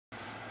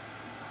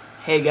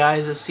Hey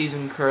guys, it's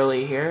Season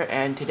Curly here,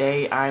 and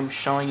today I'm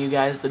showing you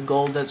guys the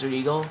Gold Desert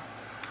Eagle.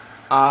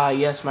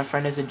 Yes, my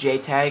friend has a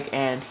JTAG,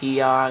 and he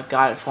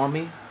got it for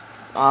me.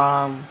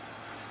 Yeah,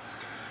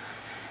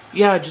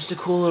 just a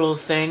cool little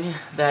thing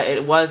that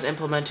it was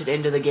implemented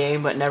into the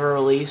game, but never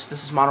released.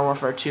 This is Modern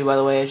Warfare 2, by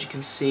the way, as you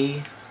can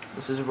see.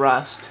 This is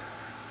Rust.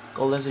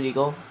 Gold Desert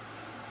Eagle.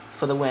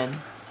 For the win.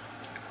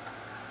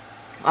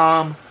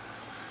 Yeah,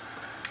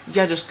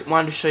 just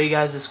wanted to show you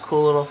guys this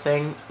cool little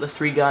thing. The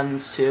 3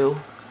 guns,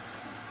 too.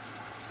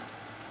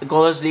 The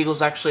Gold Desert Eagle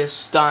is actually a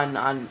stun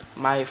on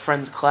my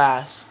friend's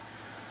class,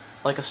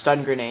 like a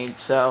stun grenade.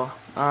 So,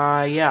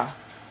 yeah.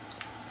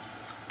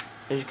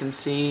 As you can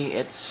see,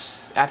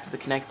 it's after the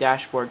Connect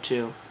dashboard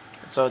too.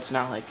 So it's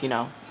not like,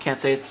 can't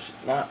say it's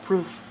not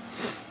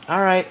proof.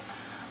 Alright,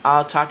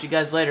 I'll talk to you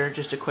guys later.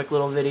 Just a quick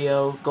little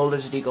video. Gold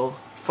Desert Eagle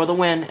for the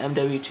win,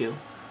 MW2.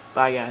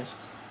 Bye, guys.